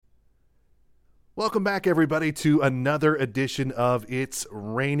Welcome back, everybody, to another edition of It's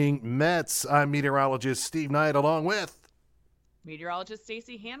Raining Mets. I'm meteorologist Steve Knight, along with meteorologist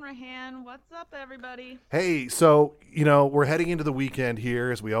Stacey Hanrahan. What's up, everybody? Hey, we're heading into the weekend here,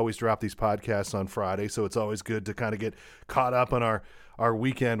 as we always drop these podcasts on Friday, so it's always good to kind of get caught up on our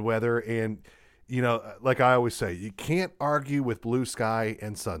weekend weather. And, like I always say, you can't argue with blue sky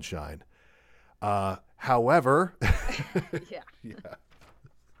and sunshine. However, yeah.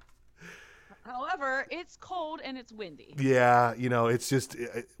 However, it's cold and it's windy. Yeah, it's just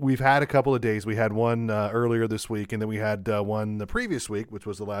we've had a couple of days. We had one earlier this week, and then we had one the previous week, which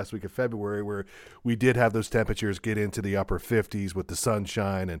was the last week of February, where we did have those temperatures get into the upper 50s with the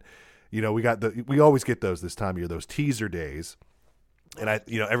sunshine. And, we always get those this time of year, those teaser days. And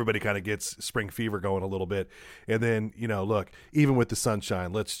everybody kind of gets spring fever going a little bit. And then, look, even with the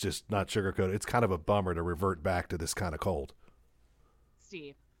sunshine, let's just not sugarcoat it. It's kind of a bummer to revert back to this kind of cold.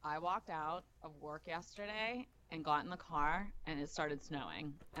 Steve, I walked out of work yesterday and got in the car and it started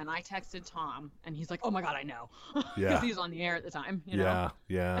snowing. And I texted Tom and he's like, oh my God, I know. Yeah. Because he's on the air at the time. Yeah.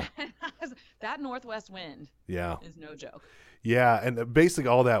 That northwest wind is no joke. Yeah, and basically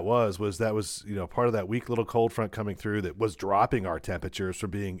all that was part of that weak little cold front coming through that was dropping our temperatures from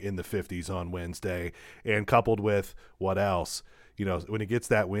being in the 50s on Wednesday, and coupled with what else? When it gets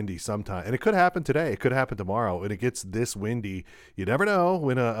that windy sometime, and it could happen today, it could happen tomorrow, when it gets this windy, you never know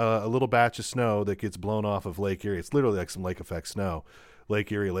when a little batch of snow that gets blown off of Lake Erie, it's literally like some lake effect snow,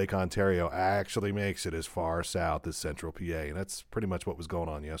 Lake Erie, Lake Ontario, actually makes it as far south as central PA, and that's pretty much what was going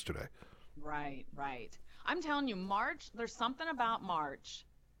on yesterday. Right. I'm telling you, March, there's something about March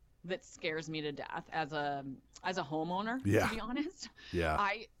that scares me to death as a homeowner, to be honest. Yeah.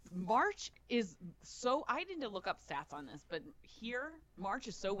 March is so, I need to look up stats on this, but here, March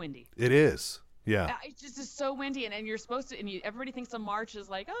is so windy. It is. Yeah. It just is so windy, and you're supposed to, and everybody thinks of March as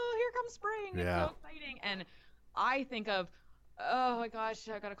like, oh, here comes spring. Yeah. It's so exciting. And I think of, oh my gosh,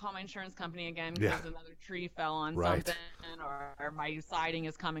 I got to call my insurance company again because another tree fell on something, or my siding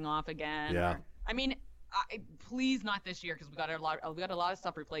is coming off again. Yeah. Please not this year, because we got a lot of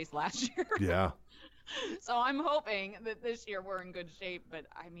stuff replaced last year. Yeah. So I'm hoping that this year we're in good shape. But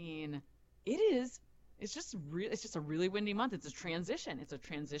I mean, it's just a really windy month. It's a transition. It's a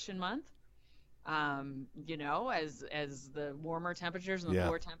transition month. As the warmer temperatures and the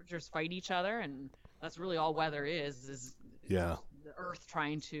lower temperatures fight each other, and that's really all weather is the Earth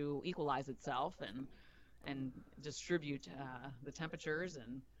trying to equalize itself and distribute the temperatures.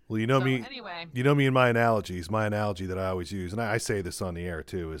 And well, anyway, me and my analogy that I always use, and I say this on the air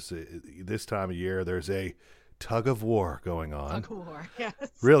too, is this time of year there's a tug of war going on. Tug of war, yes.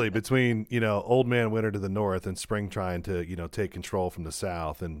 Really, between old man winter to the north and spring trying to take control from the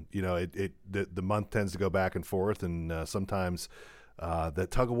south, and the month tends to go back and forth, and sometimes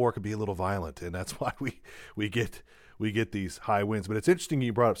that tug of war can be a little violent, and that's why we get these high winds. But it's interesting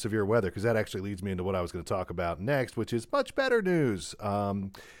you brought up severe weather, because that actually leads me into what I was going to talk about next, which is much better news.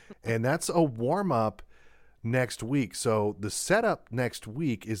 And that's a warm-up next week. So the setup next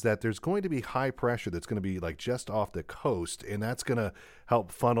week is that there's going to be high pressure that's going to be like just off the coast, and that's going to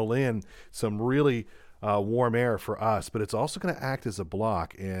help funnel in some really warm air for us. But it's also going to act as a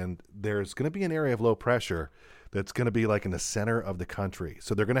block, and there's going to be an area of low pressure that's going to be like in the center of the country.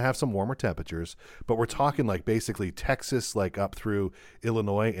 So they're going to have some warmer temperatures, but we're talking like basically Texas, like up through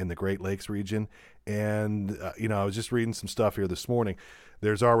Illinois and the Great Lakes region. And, I was just reading some stuff here this morning.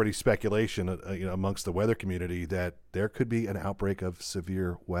 There's already speculation amongst the weather community that there could be an outbreak of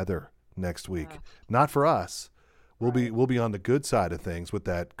severe weather next week. Not for us. We'll be on the good side of things with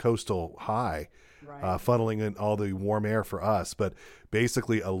that coastal high. Funneling in all the warm air for us, but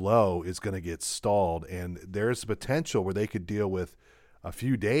basically a low is going to get stalled, and there's a potential where they could deal with a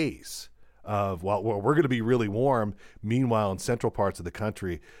few days of we're going to be really warm. Meanwhile, in central parts of the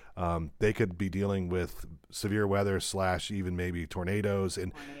country, they could be dealing with severe weather / even maybe tornadoes.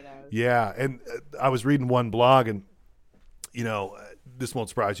 And I was reading one blog, and this won't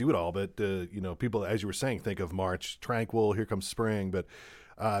surprise you at all, but people, as you were saying, think of March tranquil, here comes spring, but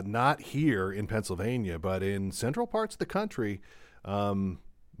not here in Pennsylvania, but in central parts of the country,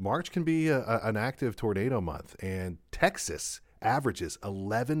 March can be an active tornado month, and Texas averages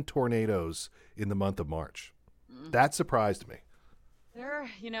 11 tornadoes in the month of March. That surprised me.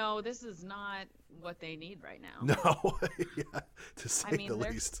 This is not what they need right now. No, to say the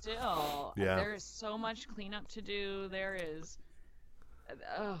least. There is so much cleanup to do. There is.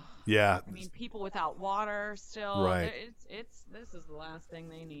 People without water still. Right. This is the last thing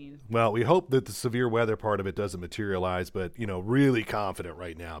they need. Well, we hope that the severe weather part of it doesn't materialize, but really confident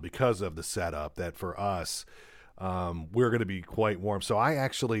right now because of the setup that for us, we're going to be quite warm. So I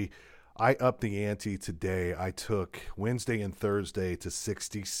actually I upped the ante today. I took Wednesday and Thursday to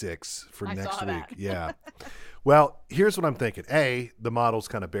 66 for next week. Yeah. Well, here's what I'm thinking. A, the models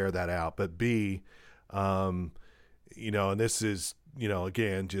kind of bear that out, but B, and this is,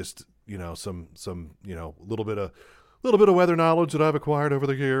 again, just, some, little bit of weather knowledge that I've acquired over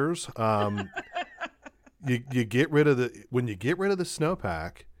the years. You get rid of when you get rid of the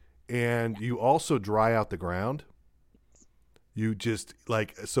snowpack and you also dry out the ground, you just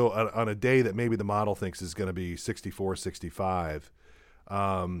on a day that maybe the model thinks is going to be 64, 65,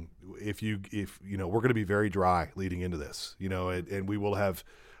 if we're going to be very dry leading into this, and we will have,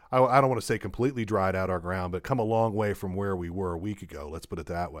 I don't want to say completely dried out our ground, but come a long way from where we were a week ago. Let's put it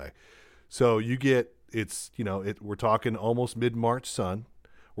that way. So you get, we're talking almost mid-March sun.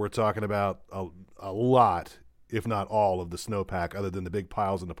 We're talking about a lot, if not all, of the snowpack, other than the big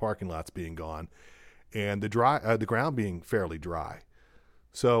piles in the parking lots being gone, and the ground being fairly dry.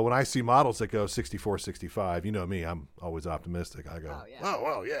 So when I see models that go 64, 65, you know me, I'm always optimistic. I go, oh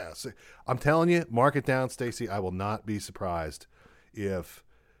well, yeah. So I'm telling you, mark it down, Stacy. I will not be surprised if,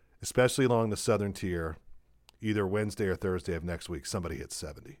 especially along the southern tier, either Wednesday or Thursday of next week, somebody hits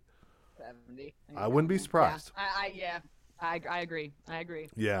 70. 70. I wouldn't be surprised. Yeah. I agree.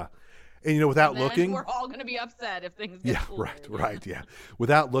 Yeah. And, without looking, we're all going to be upset if things get cooler. Right. Yeah.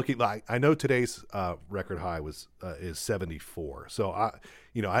 Without looking, I know today's record high is 74. So I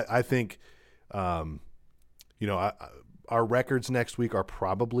think, our records next week are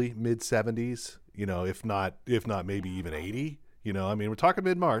probably mid 70s, if not maybe even 80, we're talking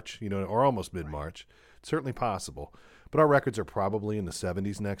mid-March, or almost mid-March. Right. It's certainly possible. But our records are probably in the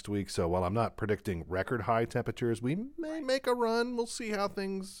 70s next week. So while I'm not predicting record high temperatures, we may make a run. We'll see how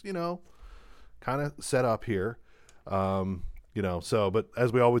things, kind of set up here. But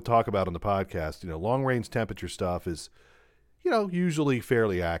as we always talk about on the podcast, long range temperature stuff is, usually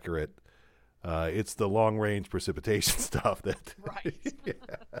fairly accurate. It's the long range precipitation stuff that. Right. Yeah.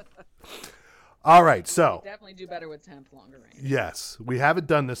 All right. So. We definitely do better with temps longer range. Yes. We haven't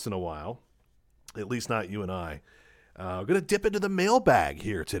done this in a while, at least not you and I. We're going to dip into the mailbag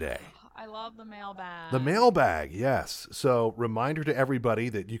here today. I love the mailbag. The mailbag, yes. So reminder to everybody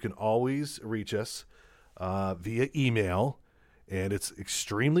that you can always reach us via email, and it's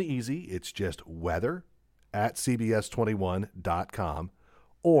extremely easy. It's just weather@cbs21.com,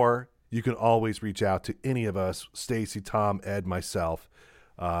 or you can always reach out to any of us, Stacy, Tom, Ed, myself,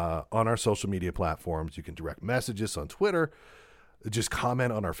 on our social media platforms. You can direct message us on Twitter, just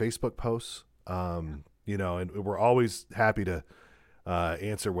comment on our Facebook posts. And we're always happy to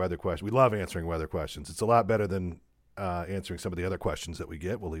answer weather questions. We love answering weather questions. It's a lot better than answering some of the other questions that we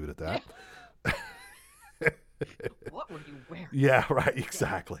get. We'll leave it at that. What were you wearing? Yeah, right.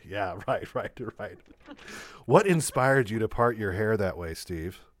 Exactly. Yeah, right. What inspired you to part your hair that way,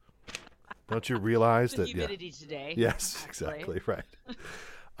 Steve? Don't you realize the that? Humidity today. Yes, exactly. Right.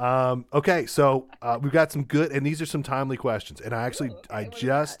 Okay, so we've got some good, and these are some timely questions. And I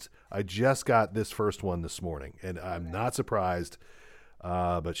just got this first one this morning, and I'm not surprised.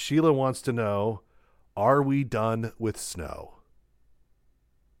 But Sheila wants to know, are we done with snow?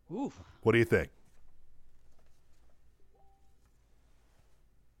 Ooh. What do you think?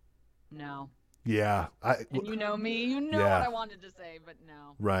 No. Yeah. And you know me, what I wanted to say, but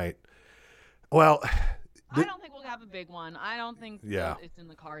no. Right. Well, I don't think we'll have a big one. I don't think it's in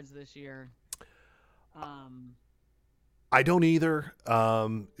the cards this year. I don't either.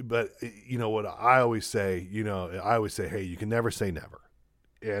 But you know what I always say, hey, you can never say never.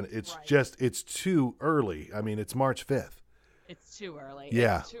 And it's it's too early. I mean, it's March 5th. It's too early.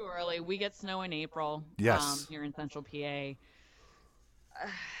 Yeah. It's too early. We get snow in April. Yes. Here in Central PA.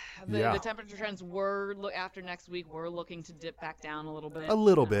 The temperature trends after next week, we're looking to dip back down a little bit. A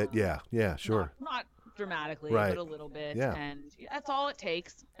little bit, yeah. Yeah, sure. Not dramatically, but a little bit. Yeah. And that's all it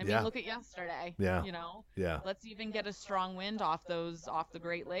takes. I mean, look at yesterday. Yeah. Yeah. Let's even get a strong wind off the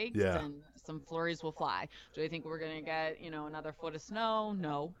Great Lakes, and some flurries will fly. Do I think we're going to get, another foot of snow?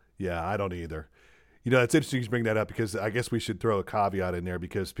 No. Yeah, I don't either. It's interesting you bring that up, because I guess we should throw a caveat in there,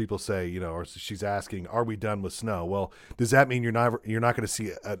 because people say, or she's asking, are we done with snow? Well, does that mean you're not going to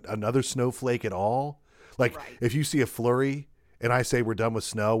see another snowflake at all? Like, if you see a flurry and I say we're done with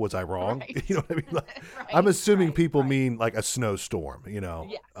snow, was I wrong? Right. You know what I mean? Like, I'm assuming people mean like a snowstorm, Yes,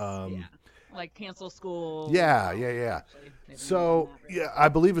 like cancel school. Yeah. So, I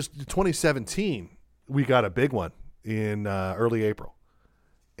believe it's 2017, we got a big one in early April.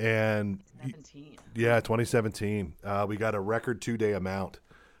 And 2017, we got a record 2-day amount.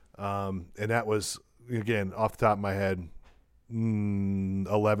 And that was, again, off the top of my head,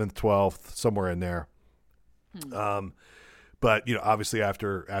 11th, 12th, somewhere in there. But obviously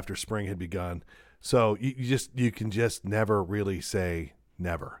after spring had begun, so you can just never really say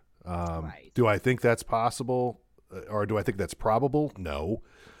never. Right. Do I think that's possible, or do I think that's probable? No.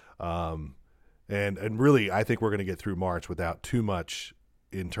 And really, I think we're going to get through March without too much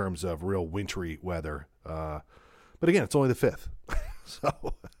in terms of real wintry weather. But again, it's only the 5th.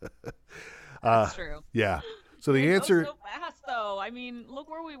 So that's true. Yeah. So the it answer goes so fast, though. I mean, look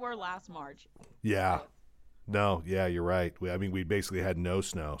where we were last March. Yeah. No, yeah, you're right. We basically had no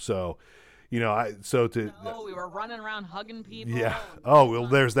snow. So, we were running around hugging people. Yeah. Oh, well,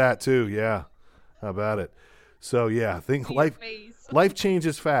 there's that too. Yeah. How about it? So, yeah, life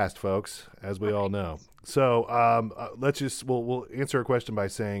changes fast, folks, as we all know. So, we'll answer a question by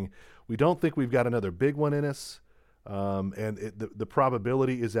saying we don't think we've got another big one in us. And the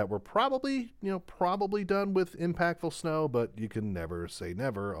probability is that we're probably done with impactful snow, but you can never say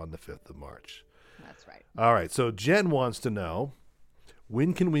never on the 5th of March. That's right. All right. So Jen wants to know,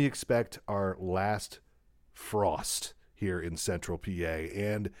 when can we expect our last frost here in Central PA?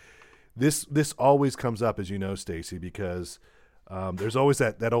 And this always comes up, as you know, Stacy, because there's always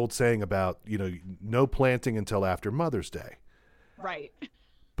that old saying about, no planting until after Mother's Day. Right.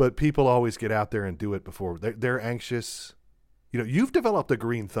 But people always get out there and do it before. They're anxious. You've developed a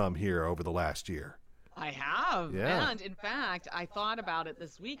green thumb here over the last year. I have. Yeah. And in fact, I thought about it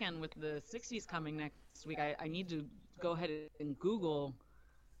this weekend with the 60s coming next week. I need to go ahead and Google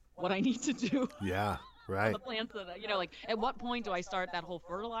what I need to do. Yeah. Right. The plants that, at what point do I start that whole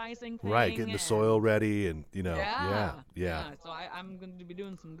fertilizing thing? Right. Getting the soil ready and, Yeah. Yeah. So I'm going to be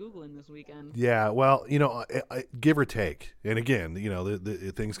doing some Googling this weekend. Yeah. Well, give or take. And again,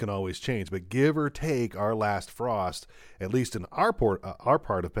 the things can always change, but give or take, our last frost, at least in our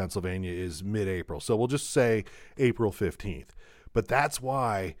part of Pennsylvania, is mid-April. So we'll just say April 15th. But that's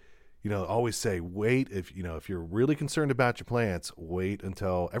why, always say, wait, if you're really concerned about your plants, wait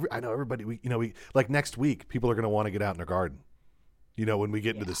until I know everybody, we like next week, people are going to want to get out in their garden, when we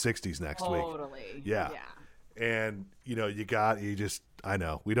get into the 60s next week. Totally. Yeah. And, I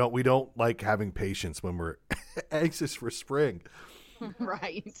know we don't like having patience when we're anxious for spring.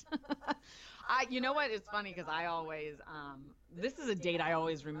 Right. You know what? It's funny because I always, this is a date I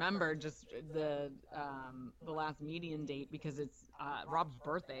always remember, just the last median date, because it's Rob's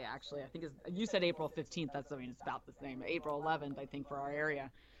birthday, actually. I think you said April 15th. It's about the same. April 11th, I think, for our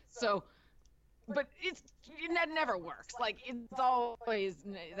area. So, but that never works. Like, it's always,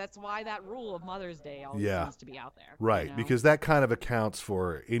 that's why that rule of Mother's Day always seems to be out there. Right, because that kind of accounts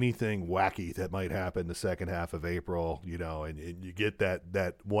for anything wacky that might happen the second half of April, and you get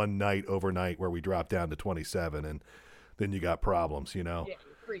that one night overnight where we drop down to 27, and then you got problems, Yeah, you're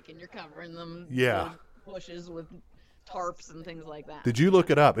freaking, you're covering them. Yeah. Bushes with tarps and things like that. Did you look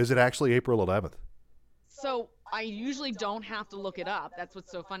it up? Is it actually April 11th? So I usually don't have to look it up. That's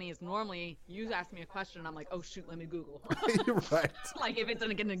what's so funny is normally you ask me a question and I'm like, oh shoot, let me Google. You're right. Like if it's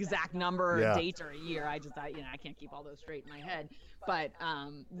an exact number or a date or a year, I can't keep all those straight in my head. But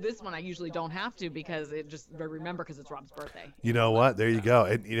this one I usually don't have to because I remember because it's Rob's birthday. You know what? There you go.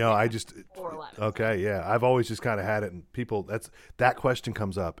 And I just 4/11. Okay, yeah. I've always just kind of had it, and people that question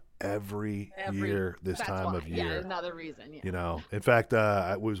comes up every year this time of year. Yeah, another reason. Yeah. In fact,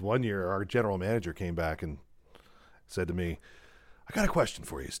 it was one year our general manager came back and said to me, I got a question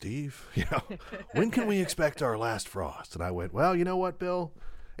for you, Steve. When can we expect our last frost? And I went, well, you know what, Bill?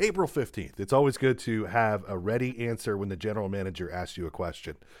 April 15th. It's always good to have a ready answer when the general manager asks you a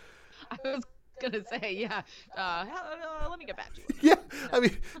question. I was going to say, yeah, let me get back to you. Yeah, I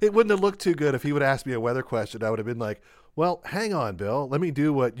mean, it wouldn't have looked too good if he would ask me a weather question. I would have been like, well, hang on, Bill. Let me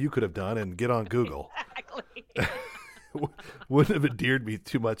do what you could have done and get on Google. Exactly. Wouldn't have endeared me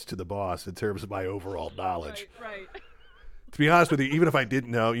too much to the boss in terms of my overall knowledge. Right. To be honest with you, even if I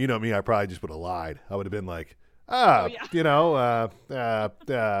didn't know, me, I probably just would have lied. I would have been like, well,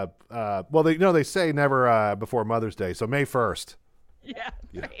 they say never before Mother's Day, so May 1st. Yeah.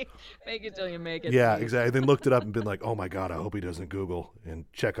 Right. Fake it till you make it. Yeah, exactly. Then looked it up and been like, oh my God, I hope he doesn't Google and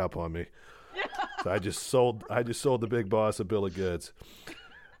check up on me. Yeah. So I just sold the big boss a bill of goods.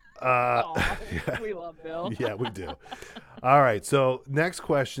 We love Bill. Yeah, we do. All right. So next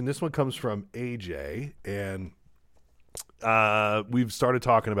question. This one comes from AJ, and we've started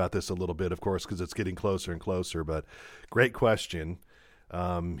talking about this a little bit, of course, because it's getting closer and closer. But great question.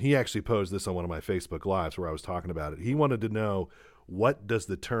 He actually posed this on one of my Facebook Lives where I was talking about it. He wanted to know, what does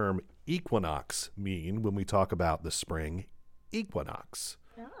the term equinox mean when we talk about the spring equinox?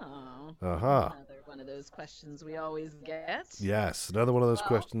 Oh. Uh-huh. Another one of those questions we always get. Yes, another one of those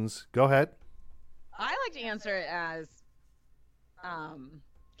questions. Go ahead. I like to answer it as,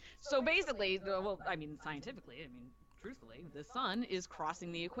 so basically, scientifically, truthfully, the sun is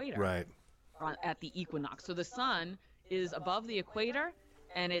crossing the equator. Right. At the equinox. So the sun is above the equator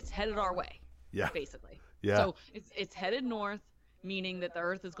and it's headed our way. Yeah. Basically. Yeah. So it's headed north, meaning that the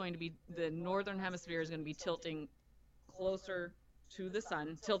Earth is going to be, the northern hemisphere is going to be tilting closer to the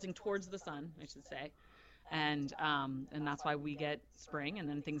sun, tilting towards the sun, I should say. And that's why we get spring, and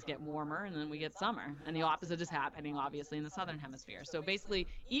then things get warmer, and then we get summer. And the opposite is happening, obviously, in the southern hemisphere. So basically,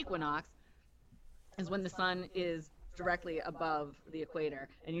 equinox is when the sun is directly above the equator.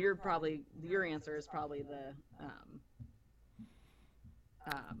 And your answer is probably the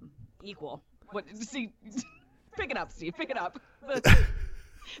equal. What? See, pick it up, Steve. Pick it up. The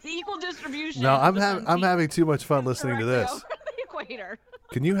equal distribution. No, I'm having too much fun listening to this. Over the equator.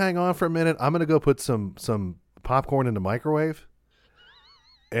 Can you hang on for a minute? I'm going to go put some popcorn in the microwave,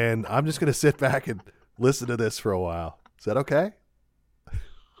 and I'm just going to sit back and listen to this for a while. Is that okay?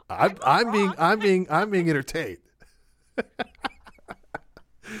 I'm being entertained.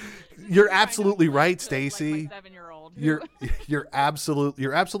 You're absolutely right, Stacy. Like 7-year-old. You're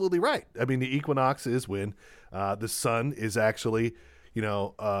absolutely right. I mean, the equinox is when the sun is actually,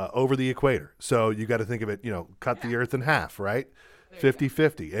 over the equator. So you got to think of it, cut the earth in half, right?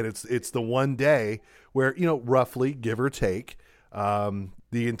 50-50. And it's the one day where, roughly, give or take, the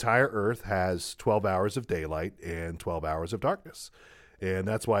entire earth has 12 hours of daylight and 12 hours of darkness. And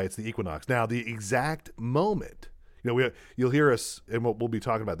that's why it's the equinox. Now, the exact moment, you'll hear us, and we'll be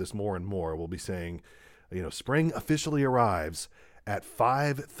talking about this more and more. We'll be saying, spring officially arrives at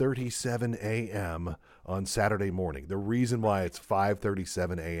 5:37 a.m. on Saturday morning. The reason why it's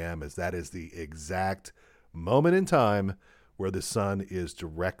 5:37 a.m. is that is the exact moment in time where the sun is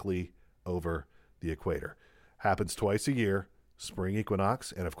directly over the equator. Happens twice a year, spring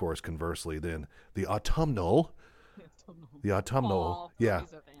equinox, and of course, conversely, then the autumnal. Fall, yeah.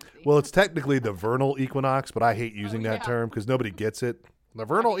 Well, it's technically the vernal equinox, but I hate using that term because nobody gets it. The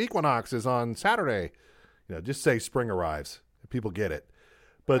vernal equinox is on Saturday. Just say spring arrives. People get it.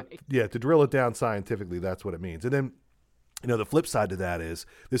 But yeah, to drill it down scientifically, that's what it means. And then, the flip side to that is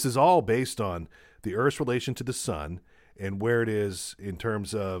this is all based on the Earth's relation to the sun and where it is in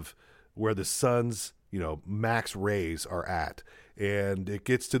terms of where the sun's, max rays are at. And it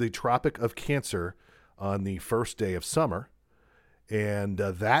gets to the Tropic of Cancer on the first day of summer. And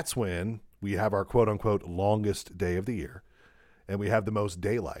that's when we have our quote-unquote longest day of the year. And we have the most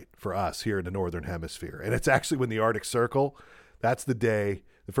daylight for us here in the Northern Hemisphere. And it's actually when the Arctic Circle, that's the day,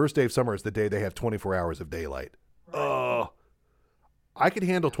 the first day of summer is the day they have 24 hours of daylight. Oh, I could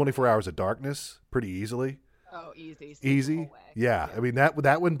handle 24 hours of darkness pretty easily. Oh, easy. Easy? Yeah. I mean, that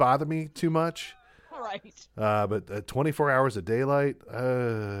wouldn't bother me too much. Right. But 24 hours of daylight,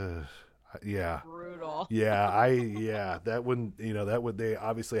 yeah. Brutal. Yeah, that wouldn't, they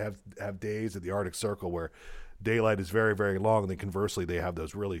obviously have days at the Arctic Circle where daylight is very, very long. And then conversely, they have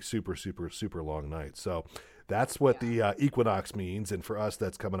those really super, super, super long nights. So that's what the equinox means. And for us,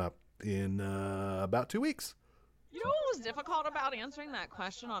 that's coming up in about 2 weeks. You know what was difficult about answering that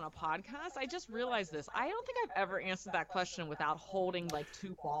question on a podcast? I just realized this. I don't think I've ever answered that question without holding like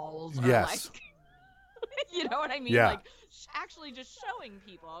two balls. Or yes. You know what I mean? Yeah. Like actually just showing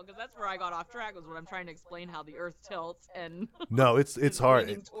people, because that's where I got off track, was when I'm trying to explain how the Earth tilts and no, it's hard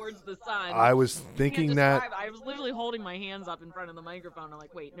towards the sun. I was thinking that I was literally holding my hands up in front of the microphone. I'm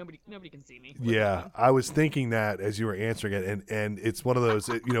like, wait, nobody can see me. Yeah, I was thinking that as you were answering it, and it's one of those.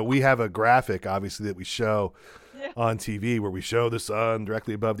 We have a graphic obviously that we show on TV where we show the sun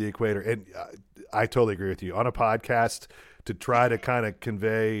directly above the equator, and I totally agree with you. On a podcast, to try to kind of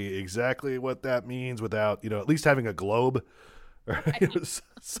convey exactly what that means without, at least having a globe or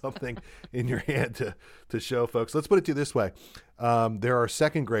something in your hand to show folks. Let's put it to you this way. There are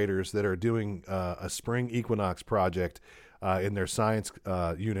second graders that are doing a spring equinox project in their science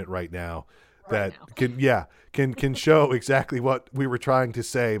unit right now that can show exactly what we were trying to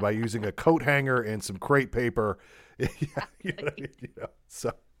say by using a coat hanger and some crepe paper.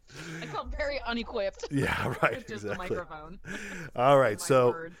 So I felt very unequipped. Yeah, right. With just exactly. a microphone. All right.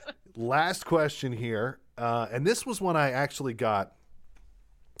 So words. Last question here. And this was one I actually got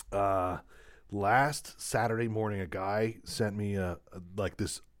last Saturday morning. A guy sent me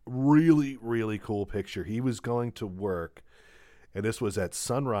this really, really cool picture. He was going to work, and this was at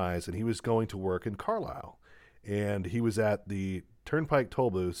sunrise, and he was going to work in Carlisle. And he was at the Turnpike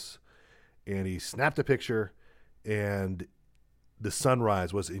toll booths, and he snapped a picture, and the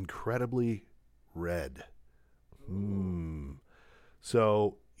sunrise was incredibly red.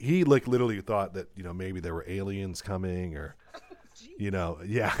 So he literally thought that, maybe there were aliens coming or,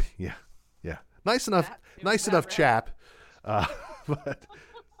 yeah. Nice enough chap. But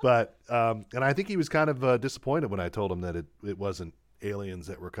But and I think he was kind of disappointed when I told him that it wasn't aliens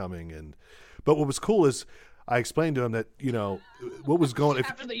that were coming. But what was cool is I explained to him that, what was going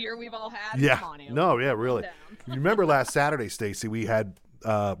after the year we've all had. Yeah. Come on, No, yeah, really. You remember last Saturday, Stacy, we had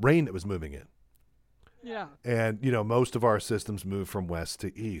rain that was moving in. Yeah. And, most of our systems move from west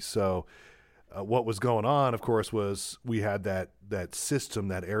to east. So what was going on, of course, was we had that system,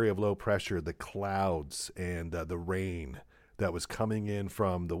 that area of low pressure, the clouds and the rain that was coming in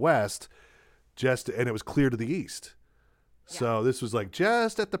from the west, and it was clear to the east. Yeah. So this was like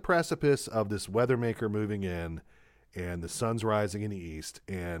just at the precipice of this weather maker moving in, and the sun's rising in the east.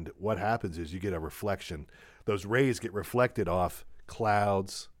 And what happens is you get a reflection. Those rays get reflected off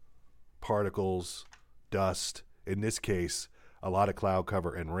clouds, particles, dust, in this case, a lot of cloud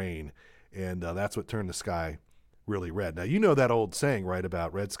cover and rain. And that's what turned the sky really red. Now, you know that old saying, right,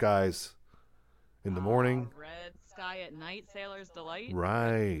 about red skies in the morning? Red sky at night, sailor's delight.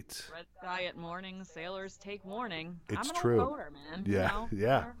 Right. Red sky at morning, sailors take warning. It's I'm an true. old boater, man. Yeah,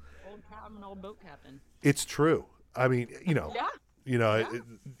 yeah. I'm an old boat captain. It's true. I mean, Yeah.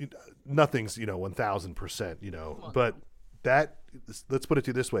 Nothing's, 1,000%, but let's put it to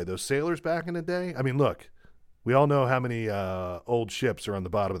you this way. Those sailors back in the day, I mean, look, we all know how many old ships are on the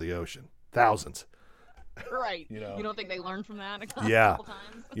bottom of the ocean. Thousands. Right. You don't think they learned from that a couple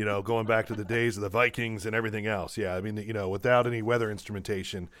times? Going back to the days of the Vikings and everything else. Yeah, I mean, without any weather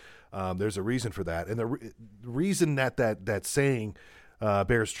instrumentation, there's a reason for that. And the reason that saying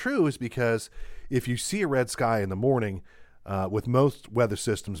bears true is because if you see a red sky in the morning, with most weather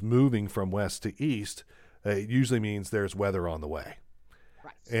systems moving from west to east, it usually means there's weather on the way.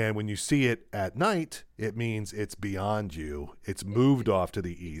 Right. And when you see it at night, it means it's beyond you. It's moved off to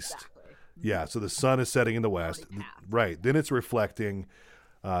the east. Exactly. Yeah, so the sun is setting in the west. Right. Then it's reflecting.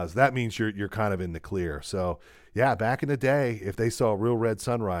 So that means you're kind of in the clear. So, yeah, back in the day, if they saw a real red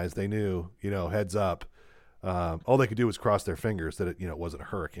sunrise, they knew, heads up. All they could do was cross their fingers that it wasn't a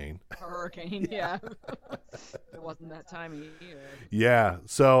hurricane. Hurricane, yeah. It wasn't that time of year. Yeah.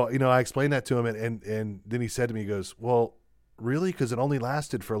 So, I explained that to him, and then he said to me, he goes, well, really? Because it only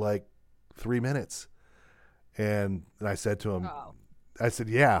lasted for like 3 minutes. And I said to him, I said,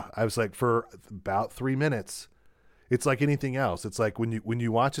 yeah. I was like, for about 3 minutes. It's like anything else. It's like when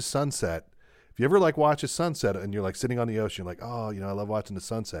you watch a sunset, if you ever like watch a sunset and you're like sitting on the ocean, like, oh, I love watching the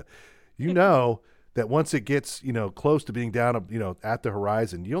sunset. That once it gets, close to being down, at the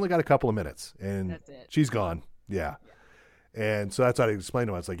horizon, you only got a couple of minutes and that's it. She's gone. Yeah. And so that's what I explained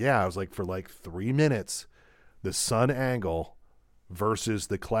to him. I was like, yeah, I was like, for like 3 minutes, the sun angle versus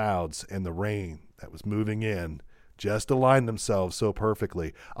the clouds and the rain that was moving in just aligned themselves so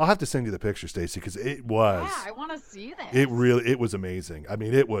perfectly. I'll have to send you the picture, Stacy, because it was. Yeah, I want to see this. It was amazing. I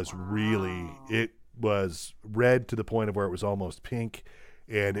mean, it was it was red to the point of where it was almost pink.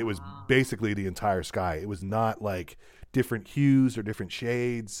 And it was basically the entire sky. It was not like different hues or different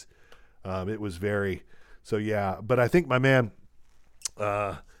shades. It was very, so yeah. But I think my man,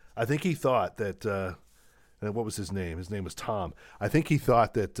 I think he thought that, what was his name? His name was Tom. I think he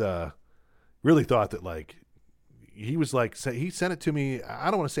thought that, really thought that like, he was like, he sent it to me.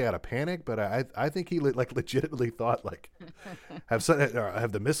 I don't want to say out of panic, but I think he like legitimately thought like, have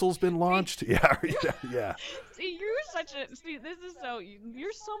the missiles been launched? Yeah. See, you're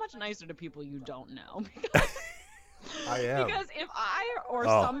so much nicer to people you don't know. I am. Because if I or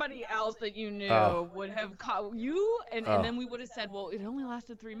somebody else that you knew would have caught you, and then we would have said, well, it only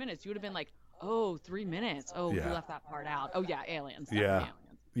lasted 3 minutes. You would have been like, oh, 3 minutes. Oh, you left that part out. Oh yeah, aliens.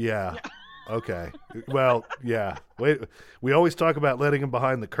 Yeah. Okay. Well, yeah. Wait. We always talk about letting him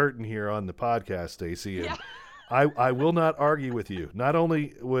behind the curtain here on the podcast, Stacy. And I will not argue with you. Not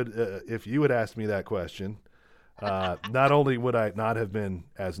only would if you had asked me that question, not only would I not have been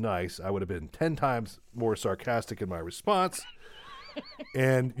as nice, I would have been 10 times more sarcastic in my response.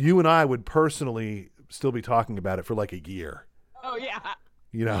 And you and I would personally still be talking about it for like a year. Oh yeah.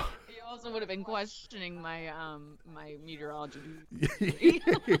 You also would have been questioning my my meteorology.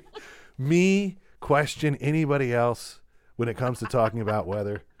 Me question anybody else when it comes to talking about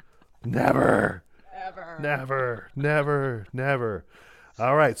weather? Never.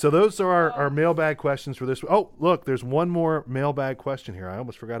 All right, so those are our mailbag questions for this. Oh, look, there's one more mailbag question here. I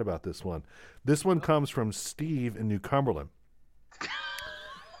almost forgot about this one. This one comes from Steve in New Cumberland.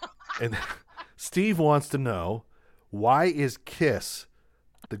 And Steve wants to know, why is Kiss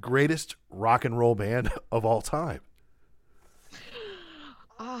the greatest rock and roll band of all time?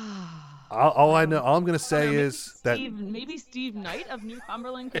 All I'm going to say is that maybe Steve Knight of New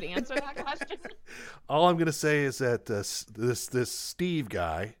Cumberland could answer that question. All I'm going to say is that this Steve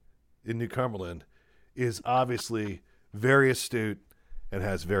guy in New Cumberland is obviously very astute and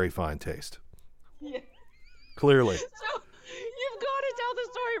has very fine taste. Yeah. Clearly. So you've got to tell the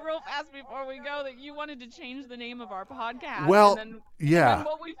story real fast before we go that you wanted to change the name of our podcast. Well, and then, yeah. And then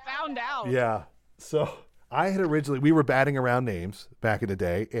what we found out. Yeah. So we were batting around names back in the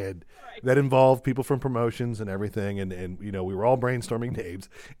day, and that involved people from promotions and everything. And, we were all brainstorming names,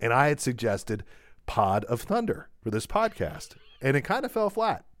 and I had suggested Pod of Thunder for this podcast, and it kind of fell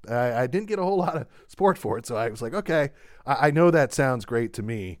flat. I didn't get a whole lot of support for it. So I was like, okay, I know that sounds great to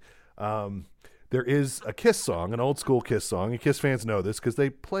me. There is a Kiss song, an old school Kiss song, and Kiss fans know this because they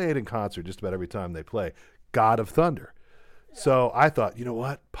play it in concert just about every time they play, God of Thunder. So I thought, you know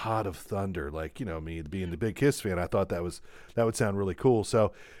what, Pod of Thunder, like, me being the big Kiss fan, I thought that would sound really cool.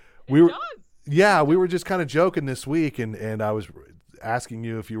 So we were just kind of joking this week, and I was asking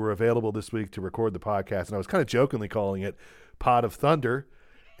you if you were available this week to record the podcast, and I was kind of jokingly calling it Pod of Thunder.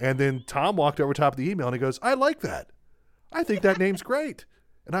 And then Tom walked over top of the email and he goes, I like that. I think that name's great.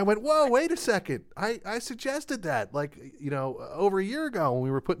 And I went, whoa, wait a second. I suggested that over a year ago when we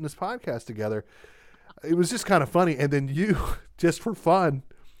were putting this podcast together. It was just kind of funny. And then you, just for fun,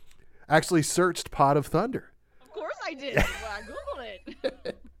 actually searched Pod of Thunder. Of course I did. Well, I Googled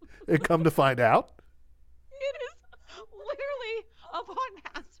it. And come to find out, it is literally a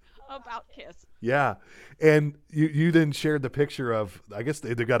podcast about Kiss. Yeah. And you then shared the picture of, I guess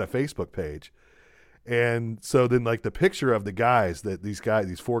they've got a Facebook page. And so then like the picture of the guys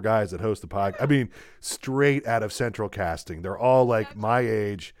these 4 guys that host the podcast, I mean, straight out of Central Casting. They're all like my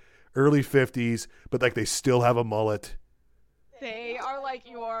age, early 50s, but like they still have a mullet. They are like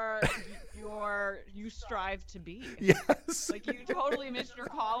you strive to be. Yes. Like you totally missed your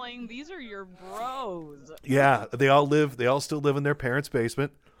calling. These are your bros. Yeah. They all still live in their parents'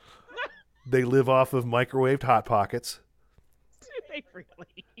 basement. They live off of microwaved Hot Pockets. They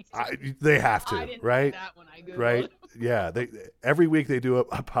really? They have to, I didn't right? See that when I Googled. Right? Yeah. Every week they do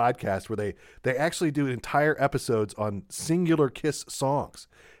a podcast where they actually do entire episodes on singular Kiss songs,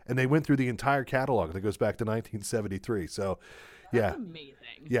 and they went through the entire catalog that goes back to 1973. So, That's amazing.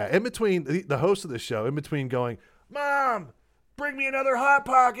 Yeah. In between the host of the show, in between going, Mom, bring me another Hot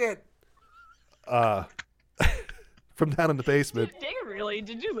Pocket. From down in the basement.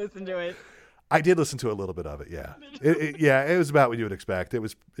 Did you listen to it? I did listen to a little bit of it, yeah. It was about what you would expect. It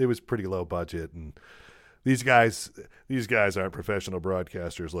was pretty low budget, and these guys aren't professional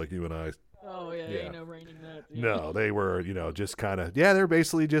broadcasters like you and I. Oh yeah. Ain't no raining nuts. No, they were, just kind of, they're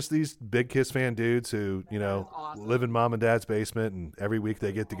basically just these big Kiss fan dudes who, awesome. live in mom and dad's basement, and every week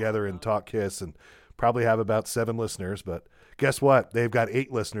they get together and talk Kiss, and probably have about 7 listeners, but guess what? They've got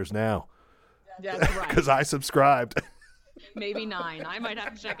 8 listeners now. That's right. Because I subscribed. Maybe 9. I might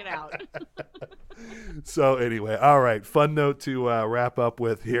have to check it out. So anyway, all right. Fun note to wrap up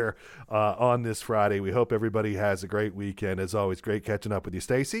with here on this Friday. We hope everybody has a great weekend. As always, great catching up with you,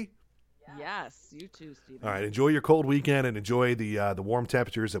 Stacy. Yes, you too, Stephen. All right. Enjoy your cold weekend and enjoy the warm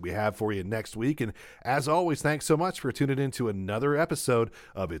temperatures that we have for you next week. And as always, thanks so much for tuning in to another episode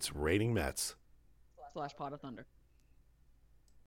of It's Raining Mets. /Pod of Thunder.